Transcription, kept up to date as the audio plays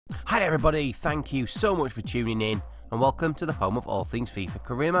Hi everybody, thank you so much for tuning in and welcome to the home of all things FIFA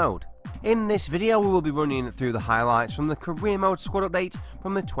Career Mode. In this video we will be running through the highlights from the Career Mode squad update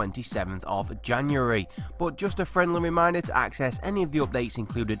from the 27th of January, but just a friendly reminder to access any of the updates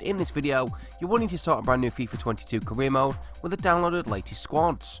included in this video, you will need to start a brand new FIFA 22 Career Mode with the downloaded latest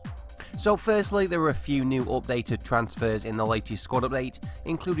squads. So firstly, there were a few new updated transfers in the latest squad update,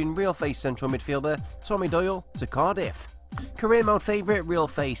 including real face central midfielder Tommy Doyle to Cardiff. Career Mode favourite real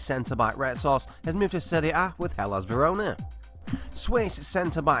face centre-back Retsos has moved to Serie A with Hellas Verona. Swiss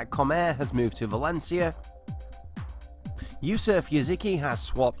centre-back Comer has moved to Valencia. Yusuf Yaziki has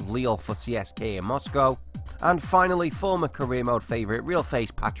swapped Lille for CSK in Moscow. And finally, former Career Mode favourite real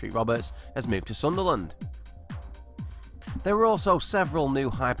face Patrick Roberts has moved to Sunderland. There were also several new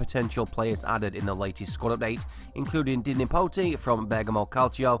high potential players added in the latest squad update, including Di Nipoti from Bergamo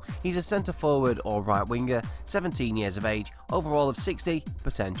Calcio. He's a centre forward or right winger, 17 years of age, overall of 60,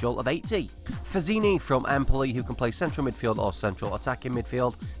 potential of 80. Fazzini from Empoli, who can play central midfield or central attacking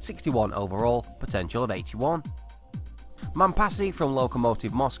midfield, 61 overall, potential of 81. Mampasi from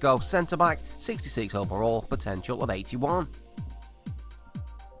Lokomotiv Moscow, centre back, 66 overall, potential of 81.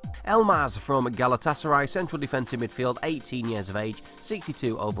 Elmaz from Galatasaray, central defensive midfield, 18 years of age,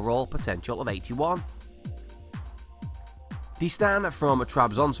 62 overall, potential of 81. Distan from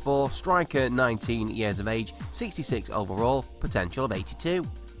Trabzonspor, striker, 19 years of age, 66 overall, potential of 82.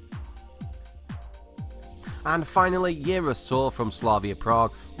 And finally, Jiří Sor from Slavia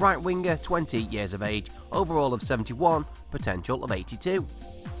Prague, right winger, 20 years of age, overall of 71, potential of 82.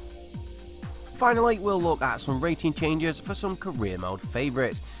 Finally, we'll look at some rating changes for some Career Mode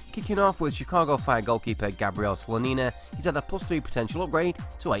favourites, kicking off with Chicago Fire goalkeeper Gabriel Slonina. He's had a +3 potential upgrade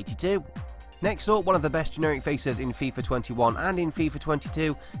to 82. Next up, one of the best generic faces in FIFA 21 and in FIFA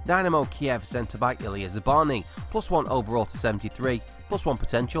 22, Dynamo Kiev centre-back Ilya Zabani, +1 overall to 73, +1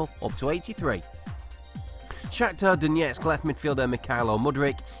 potential up to 83. Shakhtar Donetsk left midfielder Mikhailo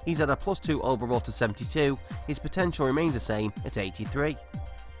Mudryk, he's had a +2 overall to 72, his potential remains the same at 83.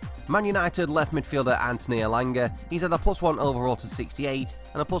 Man United left midfielder Anthony Elanga, he's had a +1 overall to 68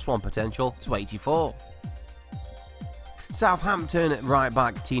 and a +1 potential to 84. Southampton right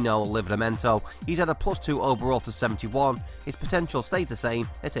back Tino Livramento, he's had a +2 overall to 71, his potential stays the same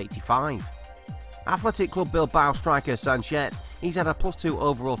at 85. Athletic Club Bilbao striker Sanchez, he's had a +2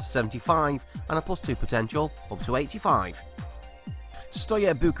 overall to 75 and a +2 potential up to 85.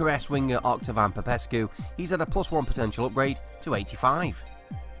 Steaua Bucharest winger Octavian Popescu, he's had a +1 potential upgrade to 85.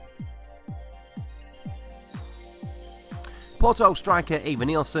 Porto striker Ivan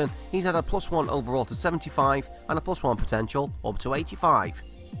Nielsen, he's had a +1 overall to 75 and a +1 potential up to 85.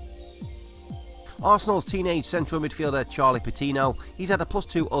 Arsenal's teenage central midfielder Charlie Patino, he's had a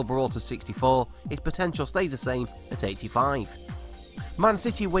 +2 overall to 64, his potential stays the same at 85. Man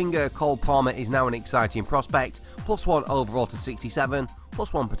City winger Cole Palmer is now an exciting prospect, +1 overall to 67,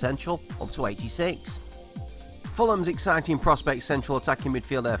 +1 potential up to 86. Fulham's exciting prospect central attacking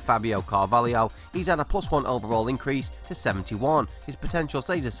midfielder Fabio Carvalho, he's had a +1 overall increase to 71, his potential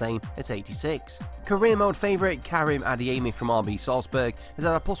stays the same at 86. Career Mode favourite Karim Adeyemi from RB Salzburg has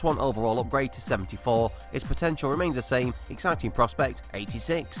had a +1 overall upgrade to 74, his potential remains the same, exciting prospect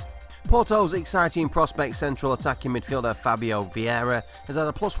 86. Porto's exciting prospect central attacking midfielder Fabio Vieira has had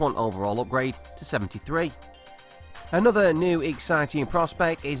a +1 overall upgrade to 73. Another new exciting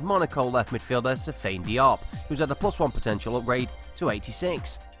prospect is Monaco left midfielder Stéphane Diop, who's had a +1 potential upgrade to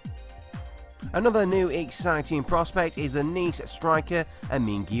 86. Another new exciting prospect is the Nice striker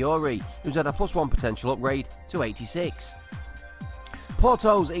Amine Gouiri, who's had a +1 potential upgrade to 86.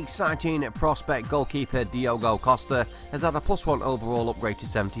 Porto's exciting prospect goalkeeper Diogo Costa has had a +1 overall upgrade to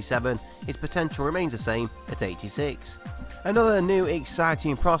 77, his potential remains the same at 86. Another new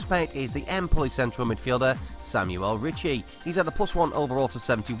exciting prospect is the Empoli central midfielder Samuel Ricci, he's had a +1 overall to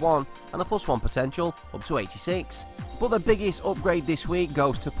 71 and a +1 potential up to 86. But the biggest upgrade this week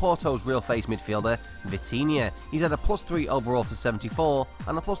goes to Porto's real face midfielder Vitinha, he's had a +3 overall to 74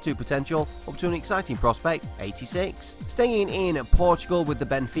 and a +2 potential up to an exciting prospect 86. Staying in Portugal with the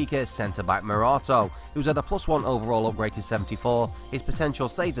Benfica centre-back Morato, who's had a +1 overall upgrade to 74, his potential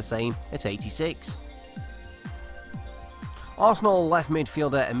stays the same at 86. Arsenal left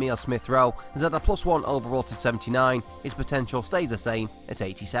midfielder Emile Smith-Rowe has had a +1 overall to 79, his potential stays the same at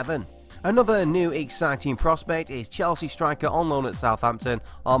 87. Another new exciting prospect is Chelsea striker on loan at Southampton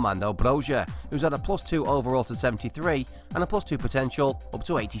Armando Broja, who's had a +2 overall to 73 and a +2 potential up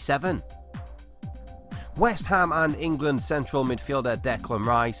to 87. West Ham and England central midfielder Declan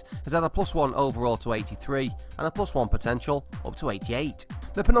Rice has had a +1 overall to 83 and a +1 potential up to 88.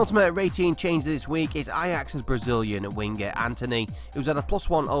 The penultimate rating change this week is Ajax's Brazilian winger Antony, who's at a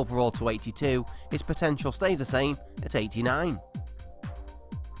 +1 overall to 82. His potential stays the same at 89.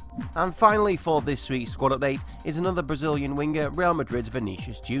 And finally for this week's squad update is another Brazilian winger, Real Madrid's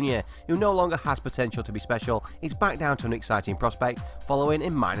Vinicius Jr., who no longer has potential to be special. He's back down to an exciting prospect following a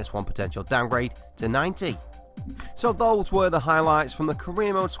 -1 potential downgrade to 90. So those were the highlights from the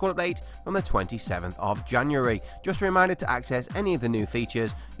career mode squad update from the 27th of January. Just a reminder, to access any of the new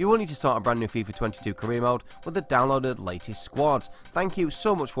features, you will need to start a brand new FIFA 22 career mode with the downloaded latest squads. Thank you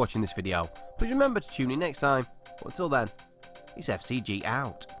so much for watching this video. Please remember to tune in next time. But until then, it's FCG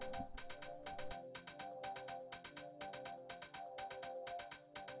out.